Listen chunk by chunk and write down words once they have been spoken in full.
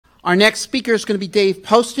Our next speaker is going to be Dave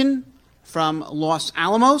Poston from Los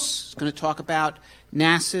Alamos. He's going to talk about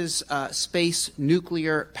NASA's space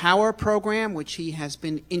nuclear power program, which he has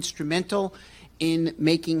been instrumental in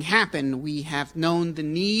making happen. We have known the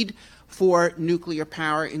need for nuclear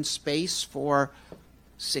power in space for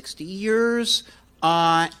 60 years,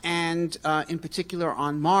 and in particular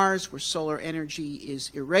on Mars, where solar energy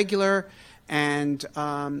is irregular, and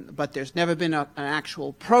but there's never been an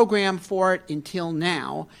actual program for it until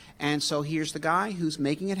now. And so here's the guy who's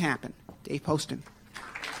making it happen, Dave Poston.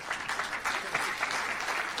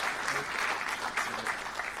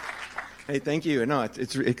 Hey, thank you. No,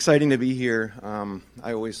 it's exciting to be here.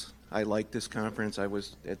 I like this conference. I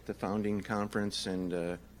was at the founding conference,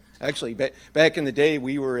 and actually back in the day,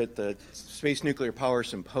 we were at the Space Nuclear Power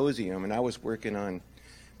Symposium, and I was working on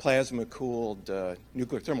plasma-cooled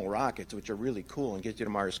nuclear thermal rockets, which are really cool and get you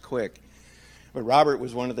to Mars quick. But Robert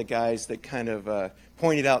was one of the guys that kind of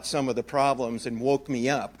pointed out some of the problems and woke me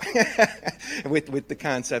up with the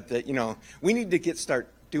concept that, you know, we need to start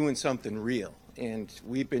doing something real. And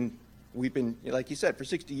we've been, like you said, for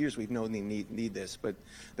 60 years we've known they need this, but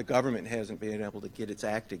the government hasn't been able to get its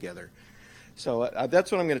act together. So that's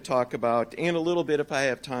what I'm going to talk about, and a little bit, if I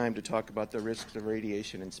have time, to talk about the risks of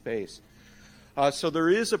radiation in space. So there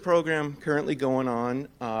is a program currently going on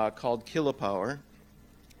called Kilopower.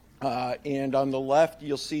 And on the left,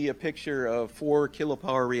 you'll see a picture of 4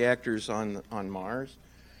 kilopower reactors on Mars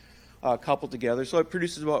coupled together. So it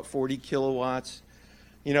produces about 40 kilowatts.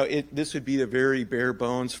 You know, this would be the very bare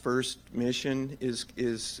bones first mission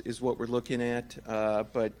is what we're looking at.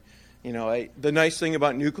 But, you know, the nice thing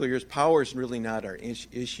about nuclear is power is really not our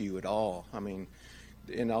issue at all. I mean,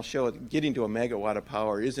 and I'll show it, getting to a megawatt of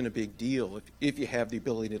power isn't a big deal if you have the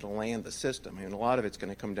ability to land the system. And a lot of it's going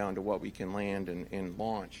to come down to what we can land and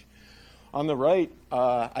launch. On the right,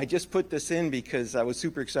 I just put this in because I was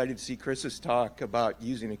super excited to see Chris's talk about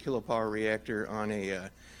using a kilopower reactor on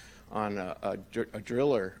a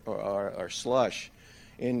driller or slush.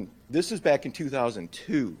 And this is back in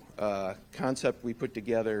 2002. Concept we put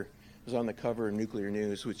together was on the cover of Nuclear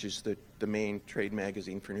News, which is the main trade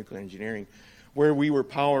magazine for nuclear engineering, where we were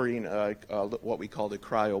powering what we called a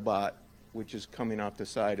cryobot, which is coming off the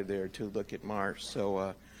side of there to look at Mars.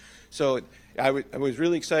 So I was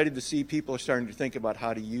really excited to see people are starting to think about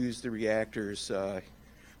how to use the reactors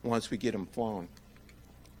once we get them flown.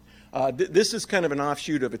 This is kind of an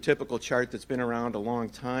offshoot of a typical chart that's been around a long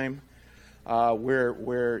time,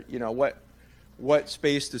 where you know what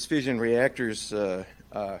space does fission reactors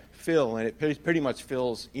fill, and it pretty much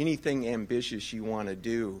fills anything ambitious you want to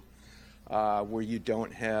do where you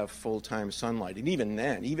don't have full-time sunlight. And even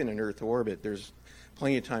then, even in Earth orbit, there's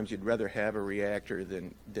plenty of times you'd rather have a reactor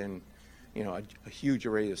than you know, a huge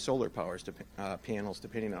array of solar panels,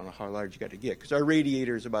 depending on how large you got to get. Because our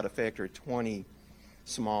radiator is about a factor of 20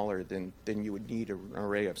 smaller than you would need an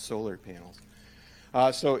array of solar panels.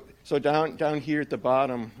 So down here at the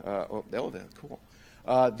bottom, that's cool.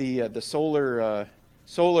 The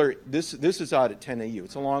solar. This is out at 10 AU.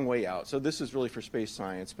 It's a long way out. So this is really for space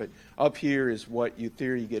science. But up here is what you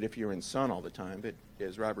get if you're in sun all the time. But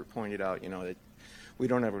as Robert pointed out, you know, that we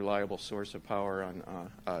don't have a reliable source of power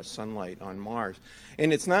on sunlight on Mars.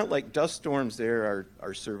 And it's not like dust storms there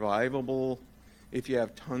are survivable if you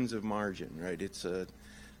have tons of margin, right?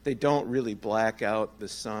 They don't really black out the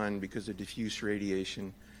sun because of diffuse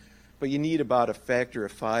radiation. But you need about a factor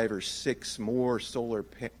of 5 or 6 more solar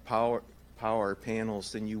power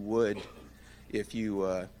panels than you would if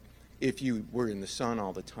you were in the sun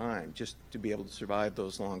all the time, just to be able to survive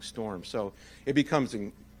those long storms. So it becomes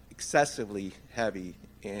excessively heavy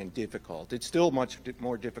and difficult. It's still much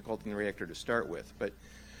more difficult than the reactor to start with, but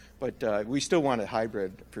we still want a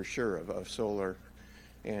hybrid for sure of solar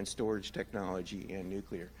and storage technology and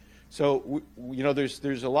nuclear. So you know,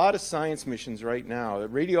 there's a lot of science missions right now.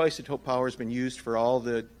 Radioisotope power has been used for all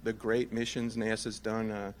the great missions NASA's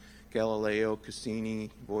done, Galileo,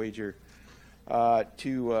 Cassini, Voyager,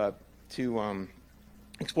 to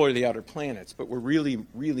explore the outer planets, but we're really,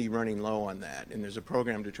 really running low on that, and there's a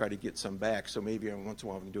program to try to get some back, so maybe once in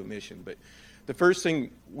a while we can do a mission. But the first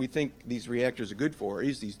thing we think these reactors are good for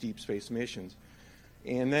is these deep space missions.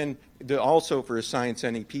 And then also for a science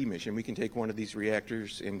NEP mission, we can take one of these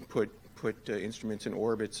reactors and put instruments in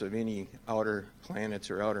orbits of any outer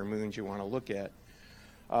planets or outer moons you want to look at.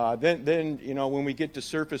 Then you know, when we get to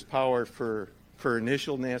surface power for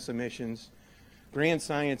initial NASA missions, Grand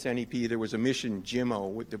Science NEP, there was a mission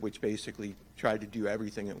JIMO, which basically tried to do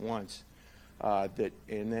everything at once. And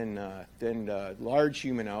then large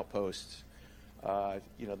human outposts.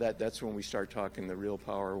 You know, that's when we start talking the real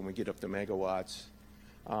power, when we get up to megawatts.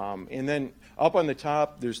 And then up on the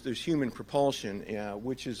top, there's human propulsion,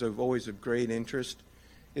 which is always of great interest.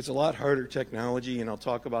 It's a lot harder technology, and I'll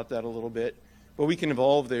talk about that a little bit. But we can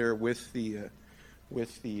evolve there with the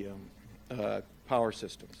power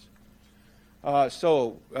systems. Last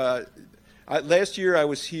year I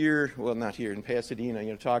was here, well, not here, in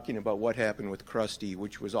Pasadena, talking about what happened with Krusty,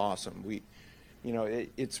 which was awesome.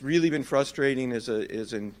 It's really been frustrating as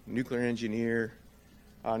a nuclear engineer,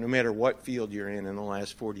 no matter what field you're in the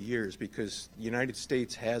last 40 years, because the United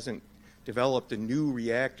States hasn't developed a new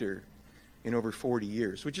reactor in over 40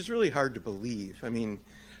 years, which is really hard to believe. I mean,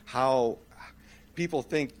 how people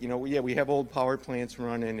think, we have old power plants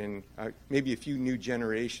running and maybe a few new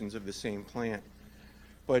generations of the same plant.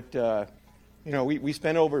 But, we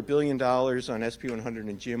spent over $1 billion on SP100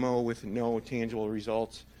 and GMO with no tangible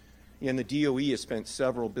results. And the DOE has spent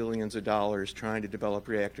several billions of dollars trying to develop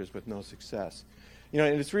reactors with no success.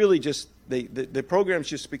 And it's really just, the programs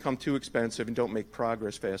just become too expensive and don't make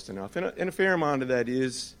progress fast enough. And a fair amount of that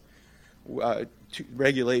is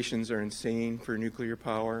regulations are insane for nuclear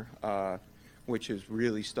power, which has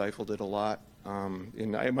really stifled it a lot.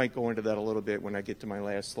 And I might go into that a little bit when I get to my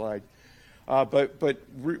last slide. But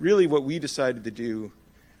really what we decided to do,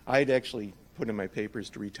 I had actually put in my papers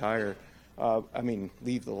to retire,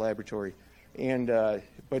 leave the laboratory. And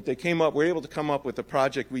but we were able to come up with a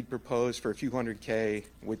project we'd proposed for a few $100K,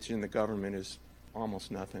 which in the government is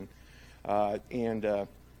almost nothing, and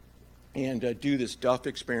do this Duff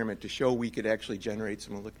experiment to show we could actually generate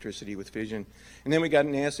some electricity with fission. And then we got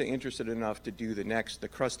NASA interested enough to do the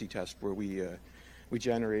Krusty test, where we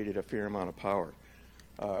generated a fair amount of power,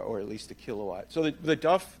 or at least a kilowatt. So the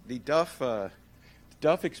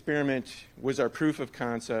Duff experiment was our proof of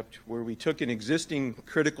concept, where we took an existing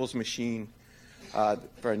criticals machine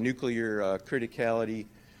for a nuclear criticality,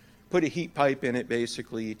 put a heat pipe in it,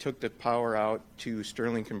 basically, took the power out to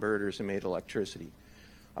Stirling converters and made electricity.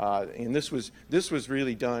 And this was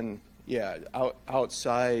really done,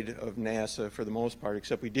 outside of NASA for the most part,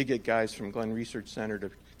 except we did get guys from Glenn Research Center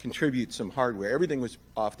to contribute some hardware. Everything was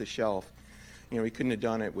off the shelf. We couldn't have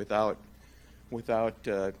done it without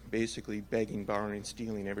basically begging, borrowing,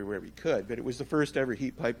 stealing everywhere we could. But it was the first ever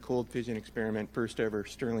heat pipe cold fission experiment, first ever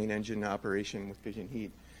Stirling engine operation with fission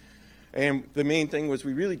heat. And the main thing was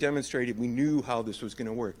we really demonstrated we knew how this was going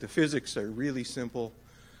to work. The physics are really simple.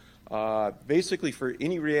 Basically, for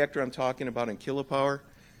any reactor I'm talking about in Kilopower,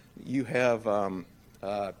 you have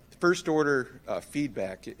first order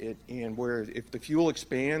feedback, and where if the fuel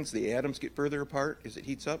expands, the atoms get further apart as it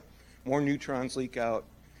heats up, more neutrons leak out,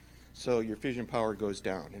 so your fission power goes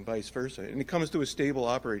down, and vice versa. And it comes to a stable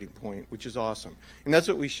operating point, which is awesome. And that's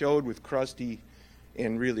what we showed with Krusty,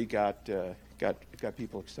 and really got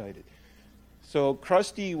people excited. So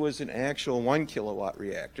Krusty was an actual 1 kilowatt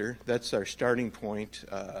reactor. That's our starting point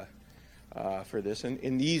for this. And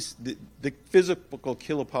in these, the physical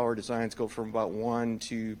kilopower designs go from about 1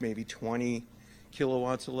 to maybe 20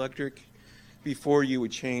 kilowatts electric before you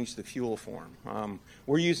would change the fuel form.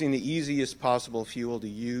 We're using the easiest possible fuel to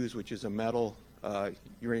use, which is a metal,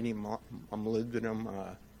 uranium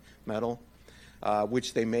molybdenum metal,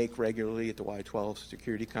 which they make regularly at the Y-12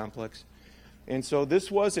 security complex. And so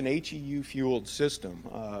this was an HEU-fueled system,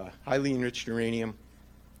 highly enriched uranium.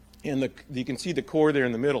 And you can see the core there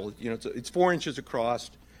in the middle. It's 4 inches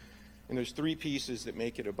across, and there's 3 pieces that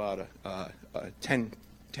make it about 10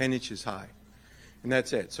 inches high. And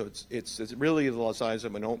that's it. So it's really the size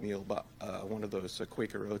of an oatmeal, one of those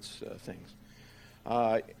Quaker Oats things.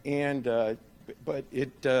 But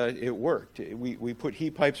it worked. We put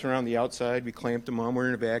heat pipes around the outside. We clamped them on. We're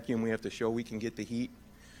in a vacuum. We have to show we can get the heat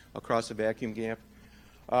across the vacuum gap.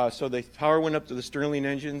 So the power went up to the Stirling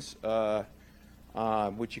engines,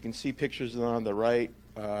 which you can see pictures of on the right,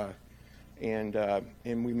 and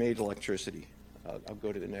we made electricity. I'll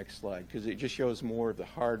go to the next slide because it just shows more of the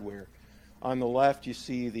hardware. On the left, you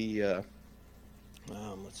see the,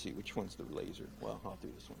 let's see, which one's the laser? Well, I'll do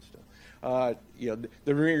this one still.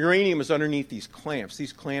 The uranium is underneath these clamps.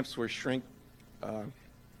 These clamps were shrink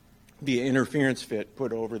via interference fit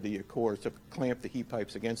put over the core to clamp the heat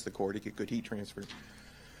pipes against the core to get good heat transfer.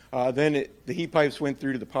 Then the heat pipes went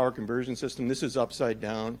through to the power conversion system. This is upside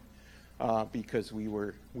down because we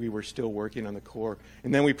were still working on the core.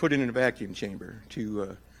 And then we put it in a vacuum chamber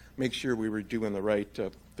to make sure we were doing the right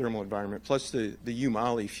thermal environment. Plus, the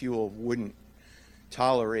U-moly fuel wouldn't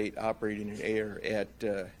tolerate operating in air at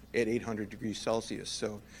 800 degrees Celsius,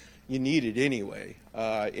 so you need it anyway.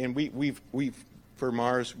 And we've for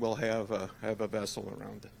Mars, we'll have a vessel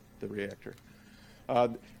around the reactor.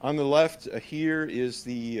 On the left here is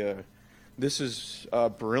this is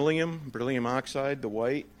beryllium oxide, the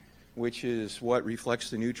white, which is what reflects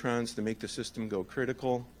the neutrons to make the system go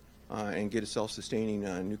critical and get a self-sustaining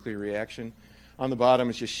nuclear reaction. On the bottom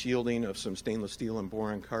is just shielding of some stainless steel and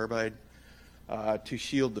boron carbide to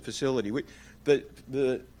shield the facility.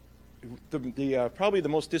 Probably the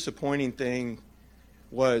most disappointing thing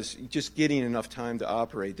was just getting enough time to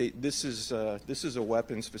operate. This is a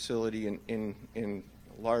weapons facility in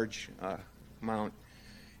large amount,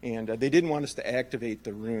 and they didn't want us to activate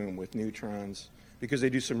the room with neutrons because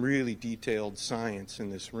they do some really detailed science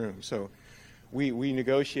in this room. So we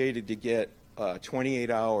negotiated to get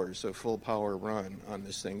 28 hours of full power run on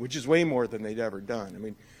this thing, which is way more than they'd ever done. I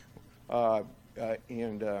mean,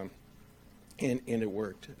 and it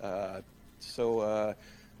worked.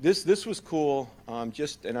 This was cool.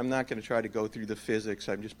 And I'm not going to try to go through the physics.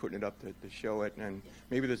 I'm just putting it up to show it. And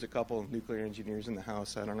maybe there's a couple of nuclear engineers in the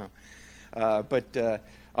house. I don't know. On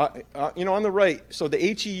the right, so the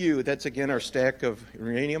HEU, that's again our stack of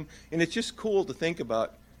uranium, and it's just cool to think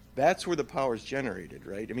about. That's where the power is generated,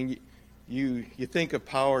 right? I mean, you think of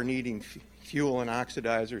power needing fuel and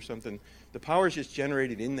oxidizer or something. The power is just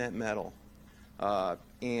generated in that metal.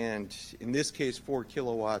 And in this case, 4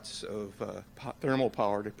 kilowatts of thermal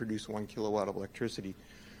power to produce 1 kilowatt of electricity.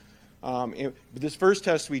 But this first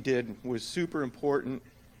test we did was super important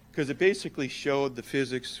because it basically showed the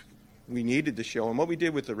physics we needed to show. And what we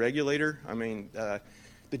did with the regulator, I mean,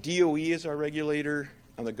 the DOE is our regulator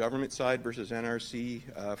on the government side versus NRC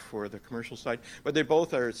for the commercial side, but they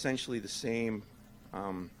both are essentially the same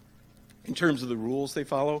in terms of the rules they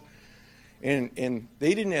follow. And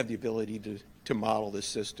they didn't have the ability to model this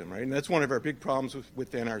system, right? And that's one of our big problems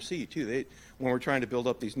with NRC, too. When we're trying to build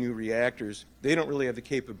up these new reactors, they don't really have the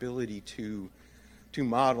capability to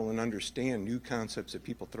model and understand new concepts that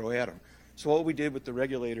people throw at them. So what we did with the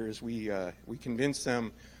regulator is we convinced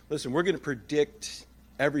them, listen, we're going to predict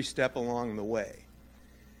every step along the way.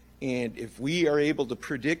 And if we are able to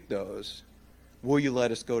predict those, will you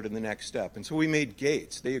let us go to the next step? And so we made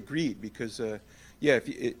gates. They agreed because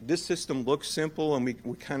this system looks simple, and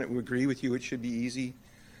we kind of agree with you. It should be easy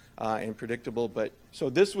and predictable. But so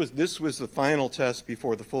this was the final test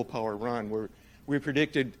before the full power run, where we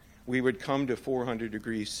predicted we would come to 400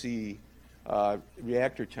 degrees C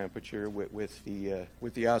reactor temperature with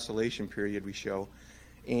the oscillation period we show,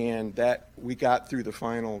 and that we got through the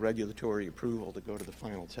final regulatory approval to go to the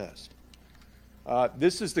final test.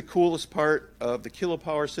 This is the coolest part of the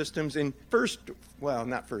Kilopower systems in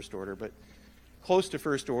not first order, but close to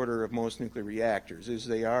first order of most nuclear reactors, is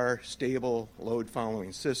they are stable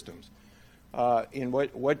load-following systems. And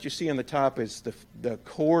what you see on the top is the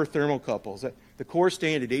core thermocouples. The core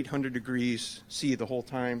staying at 800 degrees C the whole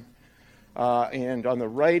time. And on the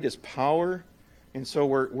right is power. And so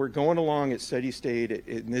we're going along at steady state,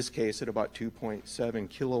 in this case, at about 2.7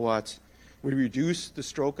 kilowatts. We reduce the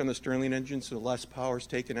stroke on the Stirling engine so less power is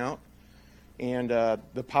taken out. And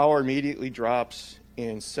the power immediately drops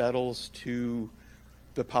and settles to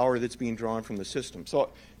the power that's being drawn from the system. So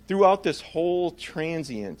throughout this whole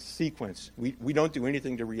transient sequence, we don't do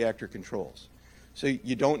anything to reactor controls. So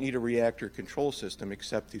you don't need a reactor control system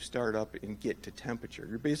except to start up and get to temperature.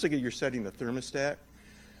 You're setting the thermostat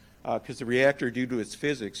because the reactor, due to its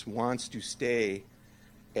physics, wants to stay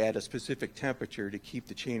at a specific temperature to keep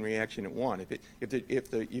the chain reaction at 1.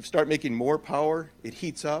 If you start making more power, it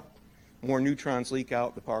heats up, more neutrons leak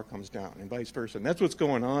out, the power comes down, and vice versa. And that's what's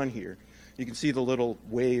going on here. You can see the little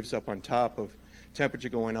waves up on top of temperature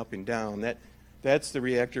going up and down. That's the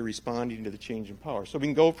reactor responding to the change in power. So we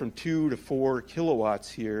can go from 2 to 4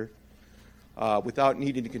 kilowatts here without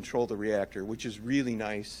needing to control the reactor, which is really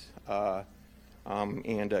nice,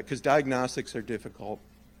 because diagnostics are difficult.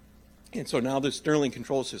 And so now the Stirling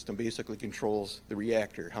control system basically controls the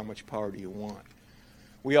reactor. How much power do you want?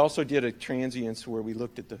 We also did a transience where we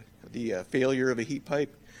looked at the failure of a heat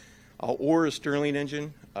pipe or a Stirling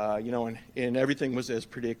engine, and everything was as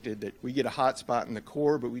predicted, that we get a hot spot in the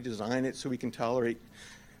core, but we design it so we can tolerate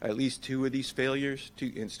at least 2 of these failures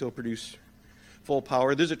and still produce full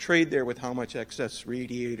power. There's a trade there with how much excess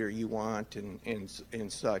radiator you want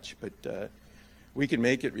and such, but we can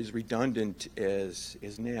make it as redundant as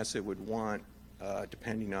NASA would want,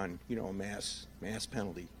 depending on a mass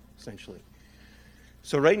penalty, essentially.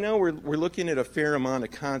 So right now we're looking at a fair amount of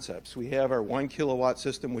concepts. We have our 1 kilowatt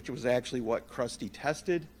system, which was actually what Krusty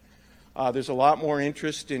tested. There's a lot more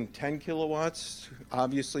interest in 10 kilowatts,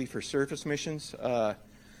 obviously for surface missions,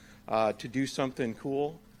 to do something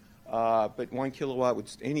cool. But 1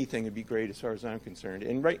 kilowatt anything would be great as far as I'm concerned.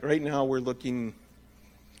 And right now we're looking,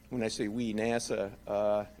 when I say we, NASA,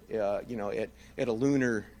 at a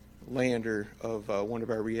lunar lander of one of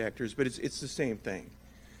our reactors, but it's the same thing.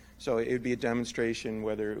 So it would be a demonstration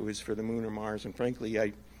whether it was for the moon or Mars. And frankly,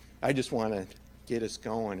 I just want to get us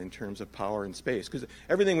going in terms of power and space. Because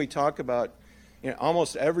everything we talk about,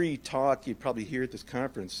 almost every talk you probably hear at this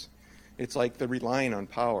conference, it's like they're relying on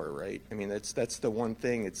power, right? I mean, that's the one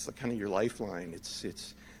thing. It's kind of your lifeline.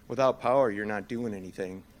 It's without power, you're not doing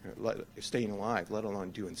anything, staying alive, let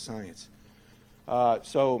alone doing science.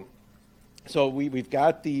 So we've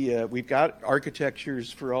got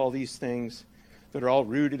architectures for all these things that are all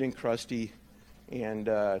rooted in crusty and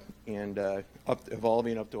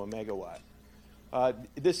evolving up to a megawatt.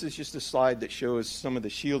 This is just a slide that shows some of the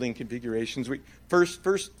shielding configurations.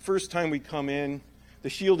 First time we come in, the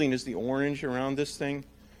shielding is the orange around this thing,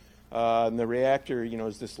 and the reactor,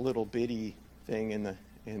 is this little bitty thing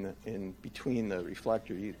in between the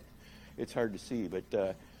reflector. It's hard to see,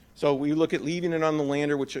 but so we look at leaving it on the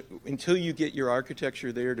lander, which until you get your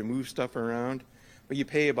architecture there to move stuff around, but you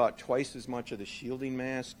pay about twice as much of the shielding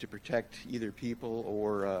mass to protect either people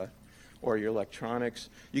or your electronics.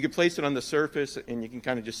 You can place it on the surface, and you can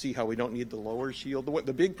kind of just see how we don't need the lower shield.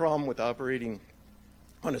 The big problem with operating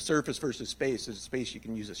on a surface versus space is space you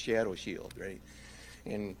can use a shadow shield, right?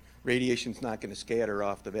 And radiation's not going to scatter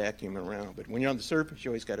off the vacuum around. But when you're on the surface,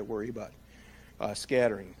 you always got to worry about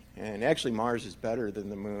scattering. And actually, Mars is better than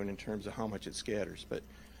the moon in terms of how much it scatters. But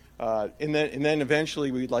and then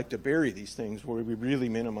eventually, we'd like to bury these things where we really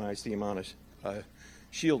minimize the amount of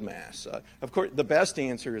shield mass. Of course, the best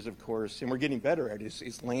answer is, of course, and we're getting better at it,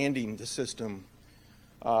 is landing the system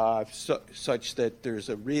such that there's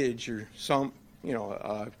a ridge or some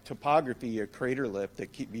topography, a crater lip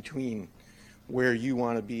that keep between where you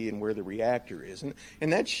want to be and where the reactor is.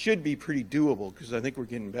 And that should be pretty doable because I think we're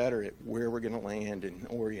getting better at where we're going to land and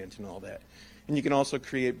orient and all that. And you can also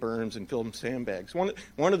create berms and fill them sandbags.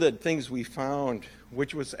 One of the things we found,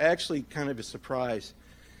 which was actually kind of a surprise,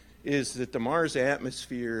 is that the Mars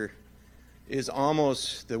atmosphere is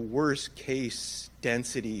almost the worst case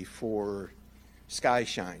density for sky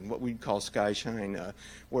shine, what we'd call sky shine,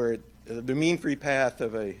 where the mean free path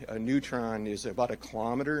of a neutron is about 1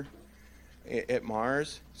 kilometer at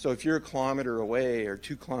Mars. So if you're 1 kilometer away or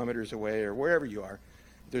 2 kilometers away or wherever you are,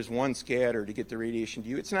 there's one scatter to get the radiation to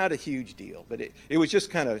you. It's not a huge deal, but it was just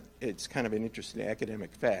it's kind of an interesting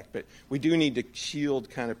academic fact. But we do need to shield,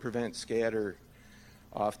 kind of prevent scatter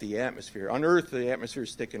off the atmosphere. On Earth, the atmosphere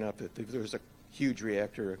is thick enough that if there was a huge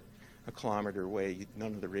reactor 1 kilometer away,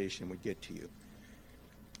 none of the radiation would get to you.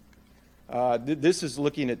 This is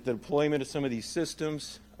looking at the deployment of some of these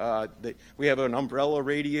systems. We have an umbrella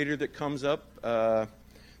radiator that comes up.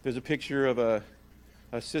 There's a picture of a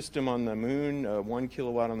system on the moon, 1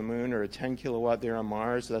 kilowatt on the moon, or a 10 kilowatt there on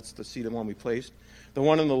Mars. That's the one we placed. The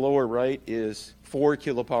one on the lower right is 4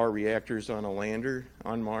 kilopower reactors on a lander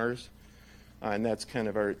on Mars. And that's kind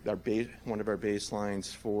of one of our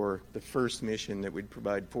baselines for the first mission that would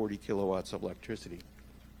provide 40 kilowatts of electricity.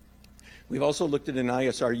 We've also looked at an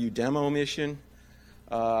ISRU demo mission.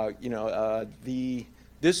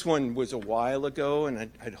 This one was a while ago,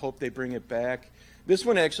 and I'd hope they bring it back. This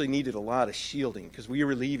one actually needed a lot of shielding because we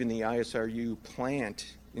were leaving the ISRU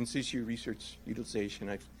plant, in situ research utilization.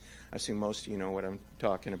 I assume most of you know what I'm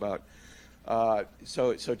talking about.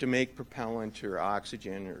 So to make propellant or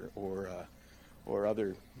oxygen or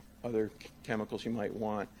other chemicals you might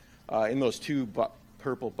want in those two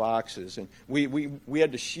purple boxes, and we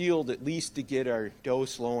had to shield at least to get our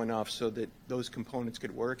dose low enough so that those components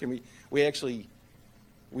could work. And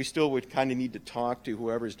we still would kind of need to talk to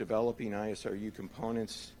whoever's developing ISRU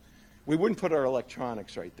components. We wouldn't put our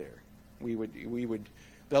electronics right there.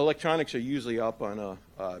 The electronics are usually up on a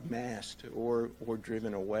mast or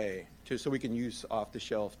driven away so we can use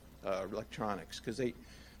off-the-shelf electronics because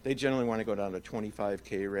they generally want to go down to 25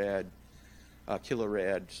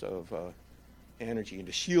 kilorads of energy, and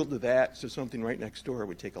to shield to that, so something right next door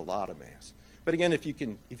would take a lot of mass. But again, if you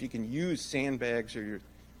can use sandbags or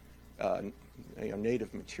your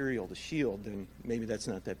native material to shield, then maybe that's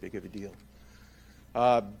not that big of a deal.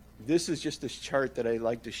 This is just this chart that I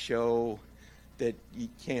like to show that you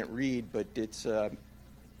can't read, but it's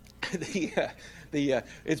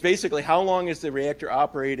it's basically how long is the reactor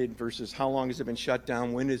operated versus how long has it been shut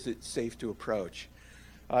down. When is it safe to approach?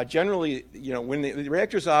 Generally, when the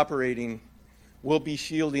reactor's operating, we'll be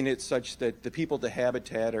shielding it such that the people at the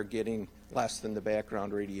habitat are getting less than the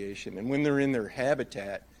background radiation. And when they're in their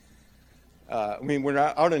habitat, we're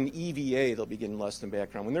not out in EVA, they'll be getting less than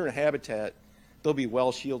background. When they're in a habitat, they'll be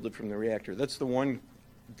well shielded from the reactor. That's the one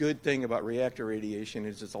good thing about reactor radiation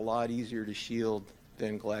is it's a lot easier to shield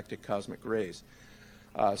than galactic cosmic rays.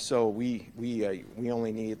 So we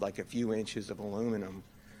only need like a few inches of aluminum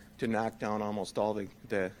knock down almost all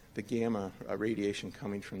the gamma radiation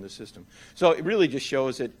coming from the system. So it really just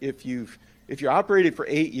shows that if you're operated for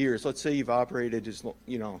 8 years, let's say you've operated as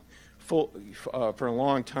full for a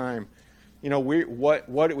long time,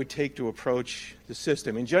 what it would take to approach the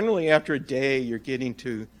system. And generally after a day, you're getting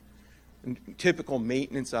to typical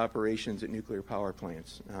maintenance operations at nuclear power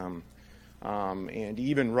plants. And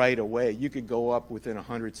even right away, you could go up within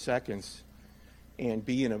 100 seconds and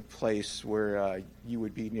be in a place where you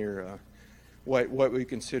would be near what we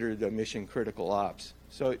consider the mission critical ops.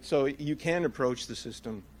 So you can approach the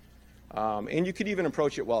system, and you could even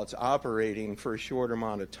approach it while it's operating for a short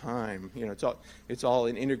amount of time. It's all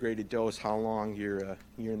an integrated dose how long you're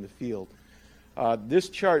in the field. This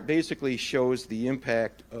chart basically shows the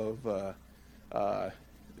impact of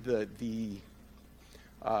the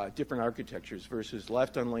different architectures versus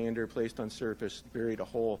left on lander, placed on surface, buried a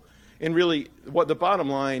hole. And really, what the bottom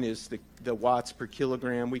line is the watts per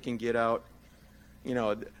kilogram we can get out.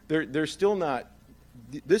 They're still not.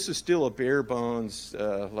 This is still a bare bones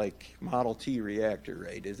like Model T reactor,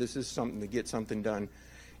 right? This is something to get something done,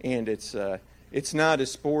 and it's not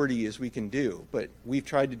as sporty as we can do. But we've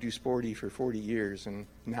tried to do sporty for 40 years and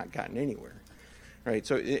not gotten anywhere, right?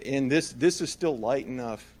 So, and this is still light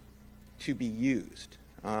enough to be used.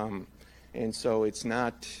 And so it's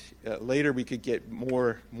not, later we could get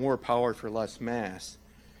more power for less mass.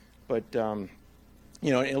 But,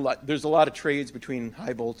 there's a lot of trades between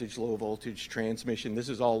high voltage, low voltage transmission. This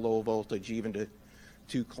is all low voltage, even to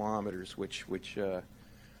 2 kilometers, which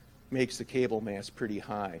makes the cable mass pretty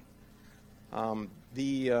high.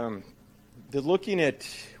 The looking at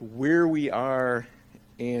where we are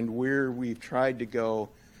and where we've tried to go,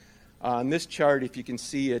 on this chart, if you can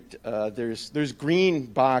see it, there's green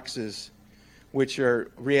boxes, which are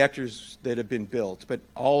reactors that have been built, but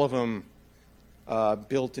all of them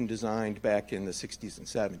built and designed back in the 60s and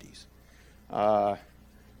 70s.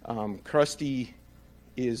 Crusty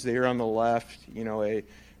is there on the left, a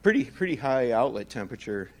pretty high outlet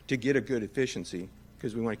temperature to get a good efficiency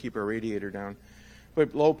because we want to keep our radiator down,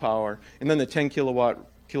 but low power. And then the 10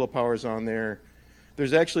 kilopower is on there.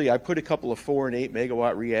 There's actually, I put a couple of 4 and 8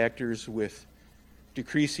 megawatt reactors with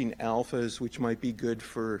decreasing alphas, which might be good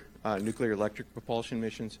for nuclear electric propulsion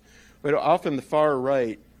missions. But off on the far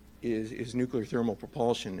right is nuclear thermal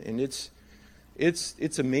propulsion, and it's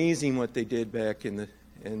amazing what they did back in the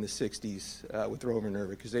 60s with Rover and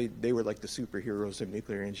Nerva, because they were like the superheroes of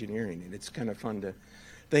nuclear engineering, and it's kind of fun to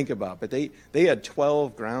think about. But they had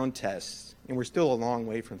 12 ground tests, and we're still a long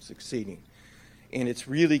way from succeeding. And it's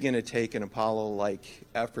really going to take an Apollo-like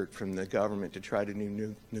effort from the government to try to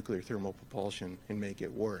do nuclear thermal propulsion and make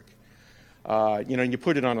it work. You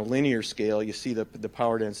put it on a linear scale, you see the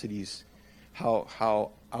power densities,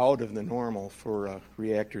 how out of the normal for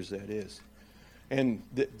reactors that is. And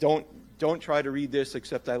don't try to read this,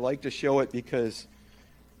 except I like to show it because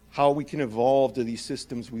how we can evolve to these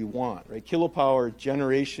systems we want, right? Kilopower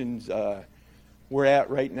generations we're at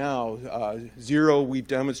right now, 0 we've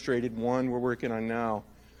demonstrated, 1 we're working on now,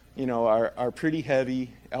 are pretty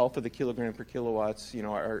heavy. Alpha, the kilogram per kilowatts,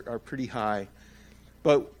 are pretty high,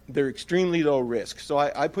 but they're extremely low risk. So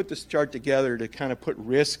I put this chart together to kind of put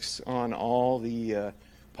risks on all the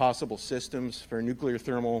possible systems for nuclear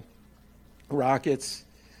thermal rockets,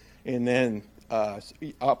 and then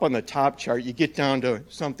up on the top chart, you get down to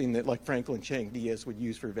something that like Franklin Chang Diaz would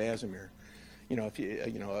use for Vasimir,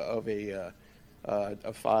 of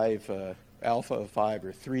a 5 alpha of 5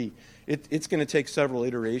 or 3. It's going to take several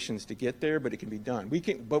iterations to get there, but it can be done. We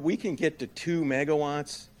can get to 2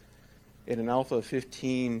 megawatts at an alpha of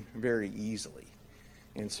 15 very easily.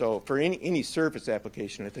 And so for any surface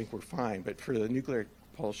application, I think we're fine. But for the nuclear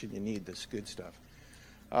propulsion, you need this good stuff.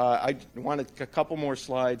 I wanted a couple more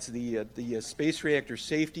slides. The space reactor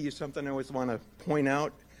safety is something I always want to point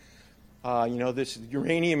out. This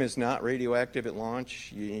uranium is not radioactive at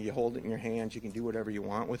launch. You hold it in your hands. You can do whatever you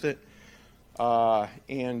want with it. So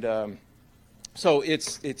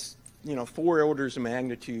it's 4 orders of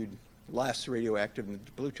magnitude less radioactive than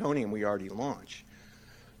the plutonium we already launch,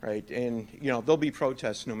 right? And there'll be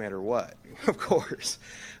protests no matter what, of course.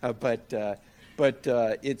 But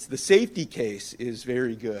it's the safety case is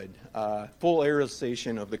very good. Full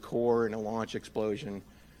aerosolization of the core in a launch explosion.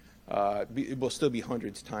 It will still be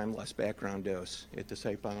hundreds times less background dose at the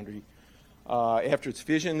site boundary. After it's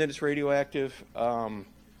fission, that it's radioactive, but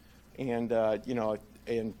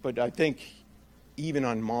I think even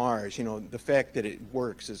on Mars, the fact that it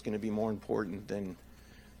works is going to be more important than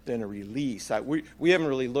a release. We haven't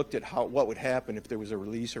really looked at what would happen if there was a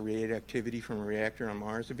release of radioactivity from a reactor on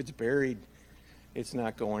Mars. If it's buried it's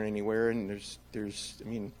not going anywhere, and I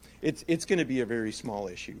mean, it's going to be a very small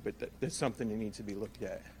issue, but that's something that needs to be looked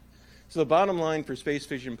at. So the bottom line for space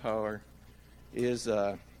fission power is,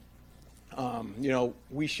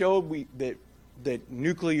 we showed that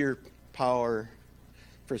nuclear power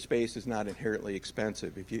for space is not inherently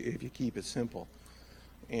expensive if you keep it simple.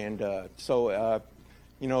 And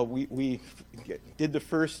we did the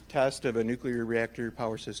first test of a nuclear reactor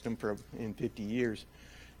power system in 50 years.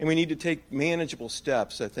 And we need to take manageable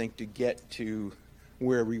steps, I think, to get to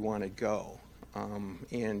where we want to go.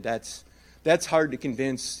 And that's hard to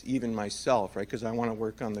convince even myself, right? Because I want to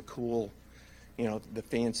work on the cool, the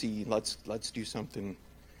fancy, let's do something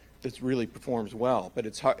that really performs well. But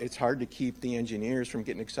it's hard to keep the engineers from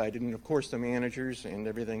getting excited, and of course the managers and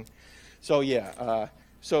everything. So yeah,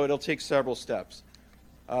 so it'll take several steps.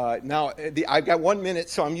 Now I've got 1 minute,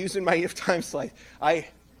 so I'm using my if time slide.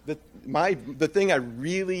 The thing I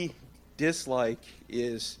really dislike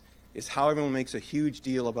is how everyone makes a huge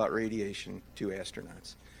deal about radiation to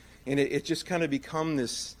astronauts, and it just kind of become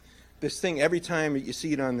this thing every time you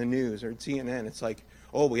see it on the news or CNN. It's like,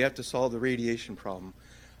 oh, we have to solve the radiation problem.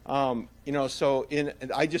 So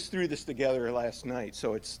I just threw this together last night,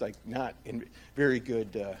 so it's like not in very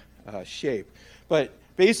good shape. But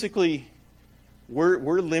basically,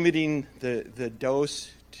 we're limiting the dose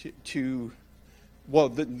to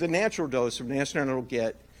the natural dose an astronaut will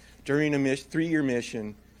get during a 3-year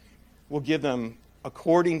mission. We'll give them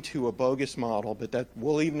according to a bogus model, but that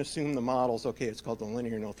we'll even assume the model's okay. It's called the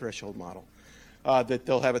linear no threshold model. That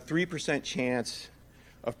they'll have a 3% chance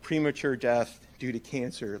of premature death due to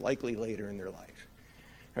cancer, likely later in their life.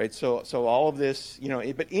 Right. So all of this,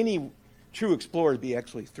 but any true explorer would be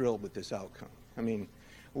actually thrilled with this outcome. I mean,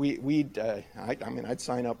 I'd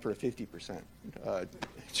sign up for a 50%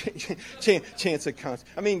 chance of cancer.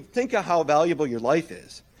 I mean, think of how valuable your life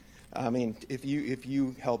is. I mean, if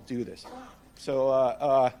you help do this. So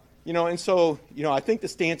I think the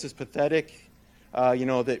stance is pathetic.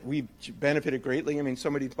 That we benefited greatly. I mean,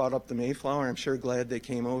 somebody brought up the Mayflower. I'm sure glad they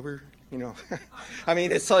came over. I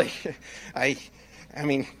mean, it's like, I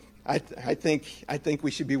think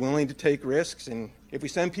we should be willing to take risks, and if we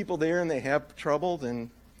send people there and they have trouble, then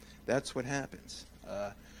that's what happens.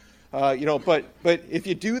 But if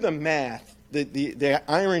you do the math, the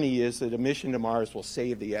irony is that a mission to Mars will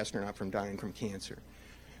save the astronaut from dying from cancer,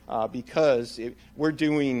 because we're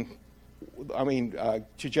doing,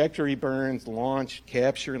 trajectory burns, launch,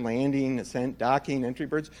 capture, landing, ascent, docking, entry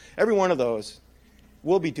burns. Every one of those,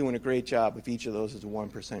 we'll be doing a great job if each of those is a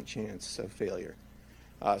 1% chance of failure.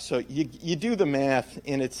 So you do the math,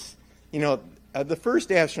 and it's, the first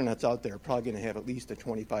astronauts out there are probably going to have at least a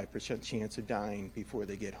 25% chance of dying before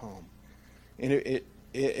they get home. And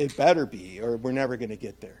it better be, or we're never going to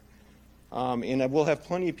get there. And we'll have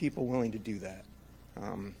plenty of people willing to do that.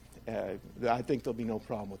 I think there'll be no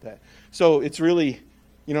problem with that. So it's really,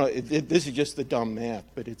 this is just the dumb math,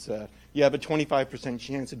 but it's you have a 25%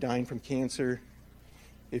 chance of dying from cancer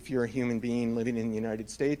if you're a human being living in the United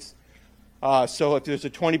States. So if there's a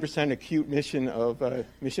 20% acute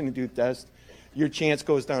mission-induced death, your chance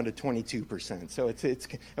goes down to 22%. So it's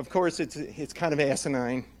of course it's kind of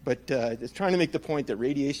asinine, but it's trying to make the point that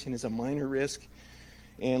radiation is a minor risk,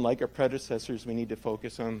 and like our predecessors, we need to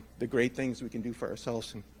focus on the great things we can do for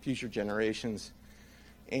ourselves and future generations.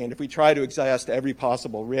 And if we try to exhaust every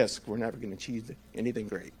possible risk, we're never going to achieve anything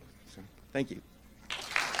great. So, thank you.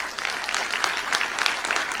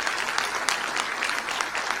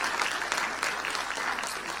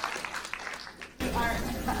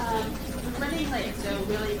 Running late, so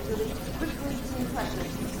really quickly, 2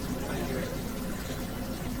 questions.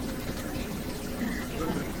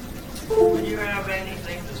 Do you have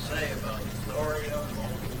anything to say about thorium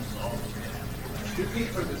molten salt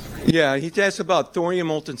reactors? Yeah, he asked about thorium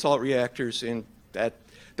molten salt reactors, and they're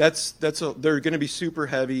going to be super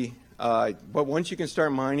heavy. But once you can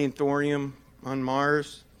start mining thorium on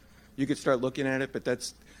Mars, you could start looking at it. But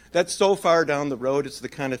that's so far down the road. It's the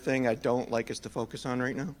kind of thing I don't like us to focus on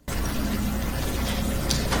right now.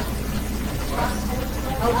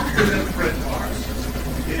 How bigger than Fred Mars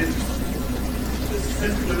is the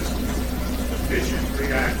simplest fission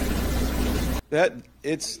reactor? That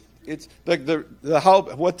it's like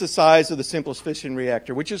what's the size of the simplest fission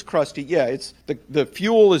reactor, which is crusty. Yeah, it's the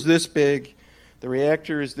fuel is this big, the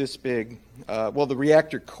reactor is this big. The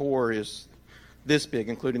reactor core is this big,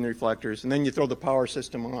 including the reflectors, and then you throw the power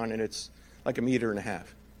system on, and it's like 1.5 meters,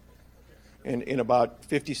 and in about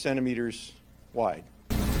 50 centimeters wide.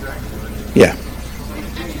 Yeah.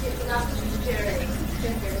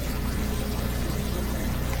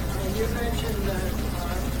 You mentioned that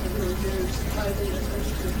it reduced highly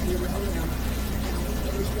enriched uranium.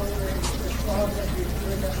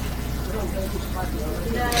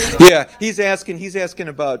 Yeah, he's asking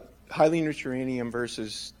about highly enriched uranium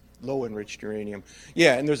versus low enriched uranium.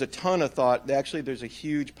 Yeah, and there's a ton of thought. Actually, there's a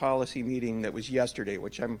huge policy meeting that was yesterday,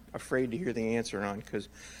 which I'm afraid to hear the answer on because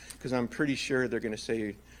I'm pretty sure they're going to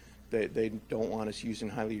say that they don't want us using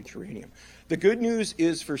highly enriched uranium. The good news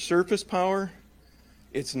is for surface power,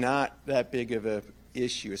 it's not that big of a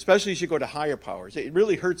issue, especially as you go to higher powers. It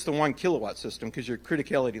really hurts the 1 kilowatt system because you're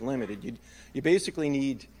criticality limited. You basically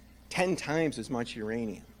need 10 times as much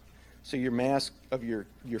uranium. So your mass of your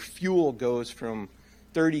fuel goes from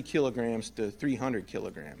 30 kilograms to 300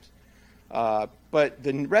 kilograms. But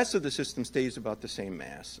the rest of the system stays about the same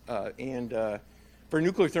mass. For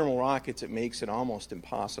nuclear thermal rockets, it makes it almost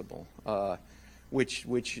impossible,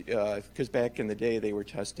 because back in the day they were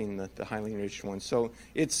testing the highly enriched ones. So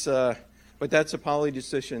it's, but that's a policy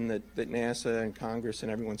decision that NASA and Congress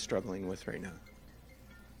and everyone's struggling with right now.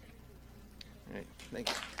 All right, thank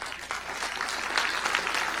you.